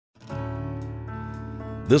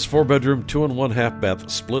This 4-bedroom, 2 1/2 bath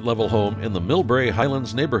split-level home in the Millbrae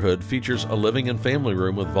Highlands neighborhood features a living and family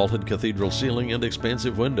room with vaulted cathedral ceiling and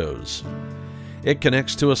expansive windows. It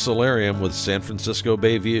connects to a solarium with San Francisco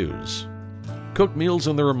Bay views. Cook meals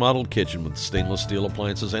in the remodeled kitchen with stainless steel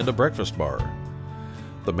appliances and a breakfast bar.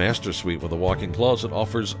 The master suite with a walk-in closet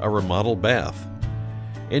offers a remodeled bath.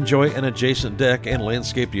 Enjoy an adjacent deck and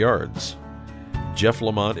landscaped yards. Jeff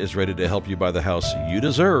LaMont is ready to help you buy the house you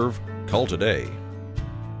deserve. Call today.